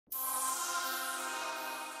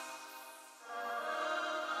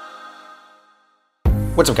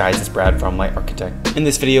What's up guys, it's Brad from LightArchitect. In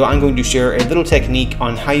this video, I'm going to share a little technique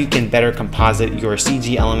on how you can better composite your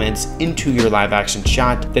CG elements into your live action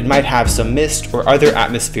shot that might have some mist or other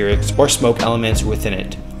atmospherics or smoke elements within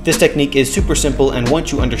it. This technique is super simple, and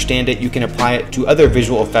once you understand it, you can apply it to other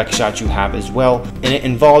visual effects shots you have as well. And it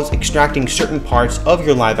involves extracting certain parts of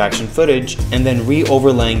your live action footage and then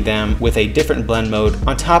re-overlaying them with a different blend mode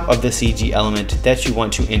on top of the CG element that you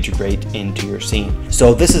want to integrate into your scene.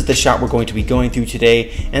 So this is the shot we're going to be going through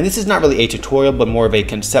today, and this is not really a tutorial but more of a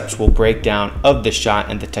conceptual breakdown of the shot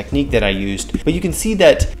and the technique that I used. But you can see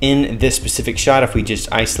that in this specific shot, if we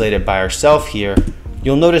just isolate it by ourselves here,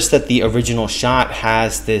 you'll notice that the original shot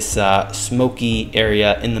has this smoky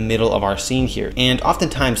area in the middle of our scene here. And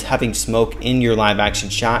oftentimes having smoke in your live action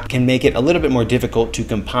shot can make it a little bit more difficult to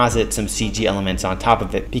composite some CG elements on top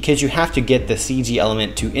of it, because you have to get the CG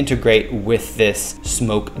element to integrate with this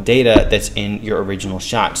smoke data that's in your original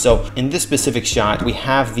shot. So in this specific shot, we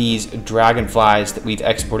have these dragonflies that we've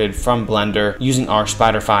exported from Blender using our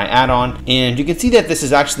Spiderfly add-on. And you can see that this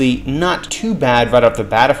is actually not too bad right off the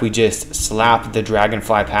bat if we just slap the dragonfly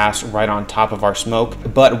pass right on top of our smoke.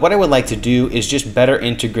 But what I would like to do is just better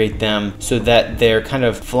integrate them so that they're kind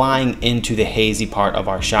of flying into the hazy part of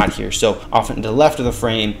our shot here. So often to the left of the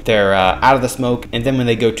frame, they're out of the smoke, and then when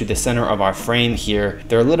they go to the center of our frame here,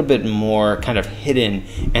 they're a little bit more kind of hidden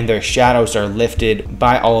and their shadows are lifted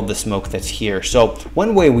by all of the smoke that's here. So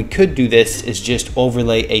one way we could do this is just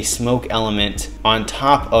overlay a smoke element on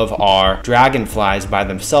top of our dragonflies by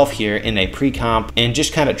themselves here in a pre-comp, and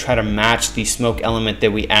just kind of try to match the smoke element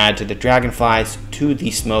that we add to the dragonflies to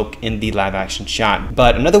the smoke in the live action shot.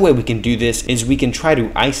 But another way we can do this is we can try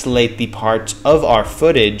to isolate the parts of our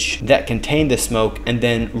footage that contain the smoke and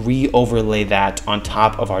then re-overlay that on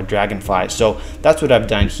top of our dragonflies. So that's what I've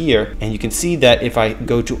done here, and you can see that if I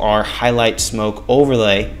go to our highlight smoke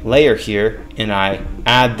overlay layer here and I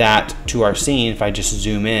add that to our scene, if I just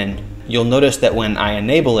zoom in, you'll notice that when I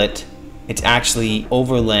enable it, it's actually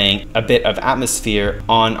overlaying a bit of atmosphere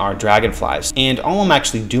on our dragonflies. And all I'm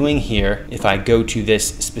actually doing here, if I go to this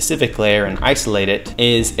specific layer and isolate it,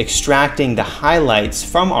 is extracting the highlights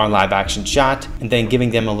from our live action shot and then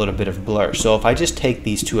giving them a little bit of blur. So if I just take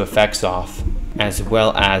these two effects off, as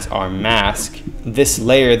well as our mask, this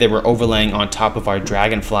layer that we're overlaying on top of our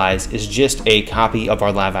dragonflies is just a copy of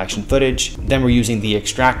our live action footage. Then we're using the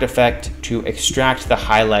extract effect to extract the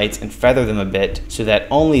highlights and feather them a bit so that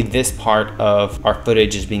only this part of our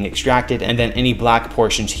footage is being extracted, and then any black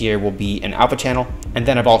portions here will be an alpha channel. And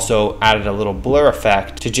then I've also added a little blur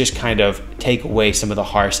effect to just kind of take away some of the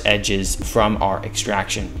harsh edges from our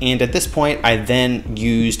extraction. And at this point, I then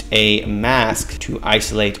used a mask to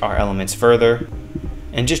isolate our elements further,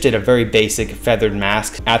 and just did a very basic feathered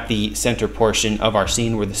mask at the center portion of our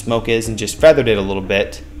scene where the smoke is, and just feathered it a little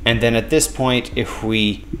bit. And then at this point, if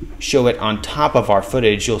we show it on top of our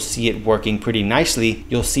footage, you'll see it working pretty nicely.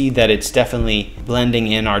 You'll see that it's definitely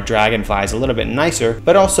blending in our dragonflies a little bit nicer,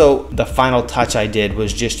 but also the final touch I did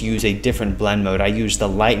was just use a different blend mode. I used the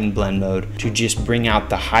lighten blend mode to just bring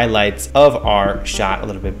out the highlights of our shot a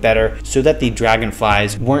little bit better so that the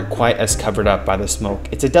dragonflies weren't quite as covered up by the smoke.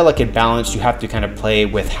 It's a delicate balance. You have to kind of play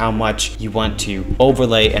with how much you want to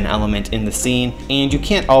overlay an element in the scene, and you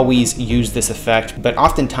can't always use this effect, but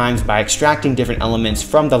oftentimes by extracting different elements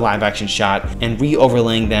from the live action shot and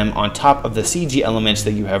re-overlaying them on top of the CG elements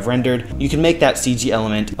that you have rendered, you can make that CG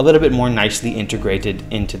element a little bit more nicely integrated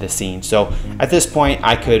into the scene. So at this point,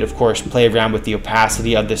 I could of course play around with the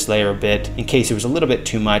opacity of this layer a bit in case it was a little bit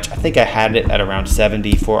too much. I think I had it at around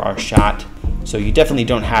 70 for our shot. So you definitely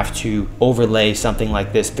don't have to overlay something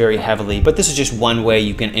like this very heavily, but this is just one way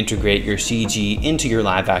you can integrate your CG into your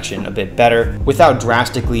live action a bit better without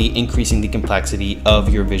drastically increasing the complexity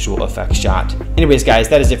of your visual effects shot. Anyways guys,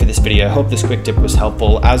 that is it for this video. I hope this quick tip was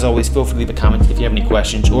helpful. As always, feel free to leave a comment if you have any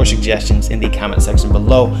questions or suggestions in the comment section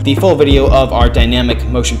below. The full video of our dynamic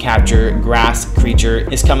motion capture grass creature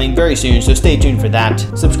is coming very soon, so stay tuned for that.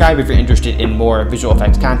 Subscribe if you're interested in more visual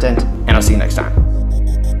effects content, and I'll see you next time.